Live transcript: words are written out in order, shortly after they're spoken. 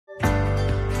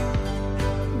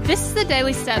This is the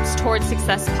Daily Steps Towards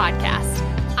Success podcast.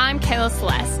 I'm Kayla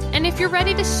Celeste, and if you're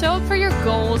ready to show up for your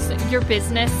goals, your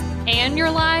business, and your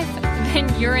life, then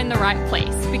you're in the right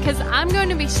place because I'm going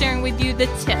to be sharing with you the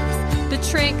tips, the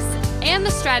tricks, and the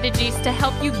strategies to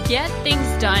help you get things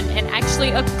done and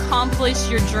actually accomplish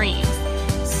your dreams.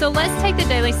 So let's take the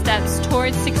daily steps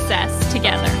towards success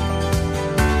together.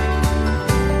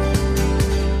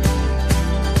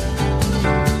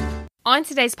 On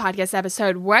today's podcast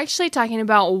episode, we're actually talking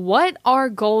about what are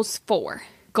goals for.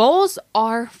 Goals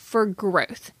are for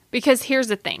growth. Because here's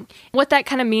the thing, what that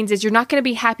kind of means is you're not going to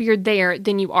be happier there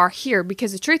than you are here,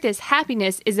 because the truth is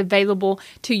happiness is available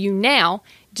to you now,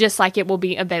 just like it will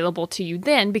be available to you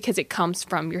then, because it comes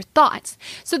from your thoughts.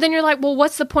 So then you're like, well,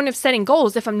 what's the point of setting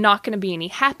goals if I'm not going to be any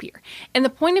happier? And the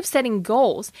point of setting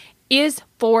goals is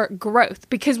for growth,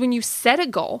 because when you set a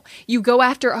goal, you go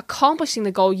after accomplishing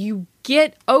the goal, you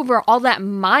get over all that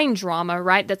mind drama,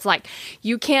 right? That's like,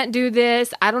 you can't do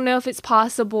this, I don't know if it's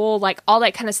possible, like all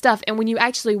that kind of stuff. And when you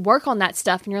actually work on that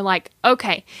stuff and you're like,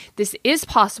 okay, this is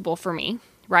possible for me,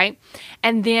 right?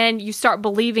 And then you start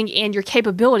believing in your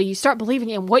capability, you start believing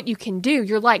in what you can do.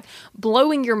 You're like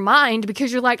blowing your mind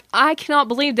because you're like, I cannot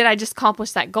believe that I just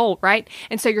accomplished that goal, right?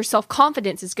 And so your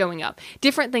self-confidence is going up,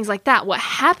 different things like that. What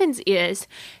happens is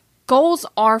goals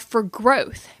are for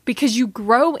growth because you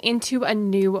grow into a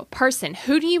new person.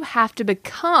 Who do you have to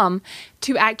become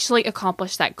to actually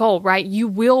accomplish that goal, right? You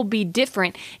will be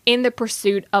different in the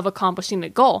pursuit of accomplishing the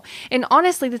goal. And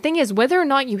honestly, the thing is, whether or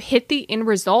not you hit the end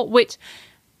result, which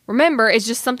remember is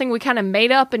just something we kind of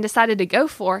made up and decided to go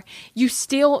for, you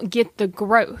still get the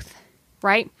growth,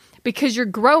 right? Because you're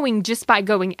growing just by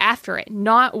going after it,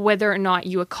 not whether or not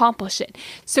you accomplish it.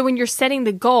 So when you're setting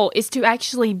the goal is to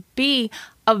actually be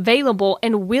available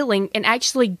and willing and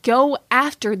actually go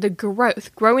after the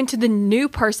growth, grow into the new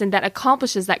person that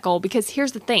accomplishes that goal. Because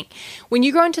here's the thing, when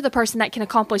you grow into the person that can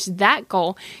accomplish that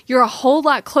goal, you're a whole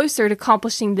lot closer to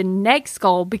accomplishing the next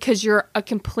goal because you're a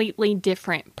completely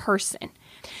different person.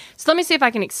 So let me see if I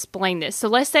can explain this. So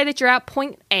let's say that you're at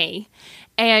point A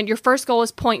and your first goal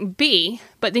is point B,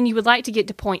 but then you would like to get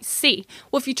to point C.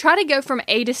 Well, if you try to go from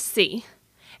A to C,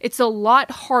 it's a lot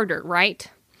harder, right?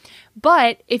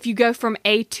 But if you go from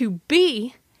A to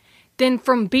B, then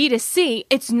from B to C,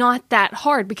 it's not that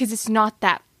hard because it's not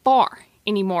that far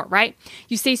anymore, right?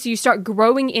 You see, so you start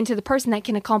growing into the person that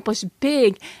can accomplish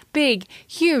big,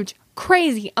 huge,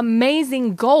 crazy,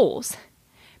 amazing goals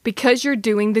because you're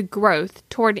doing the growth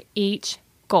toward each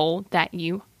goal that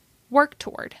you work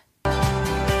toward.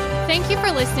 Thank you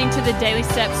for listening to the Daily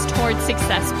Steps Towards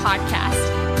Success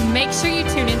podcast. Make sure you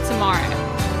tune in tomorrow.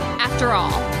 After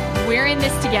all, we're in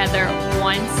this together,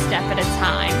 one step at a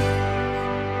time.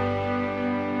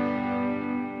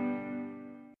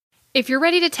 If you're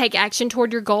ready to take action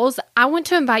toward your goals, I want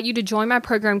to invite you to join my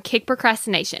program, Kick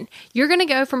Procrastination. You're going to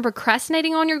go from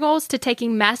procrastinating on your goals to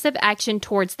taking massive action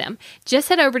towards them. Just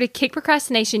head over to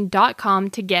kickprocrastination.com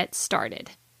to get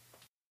started.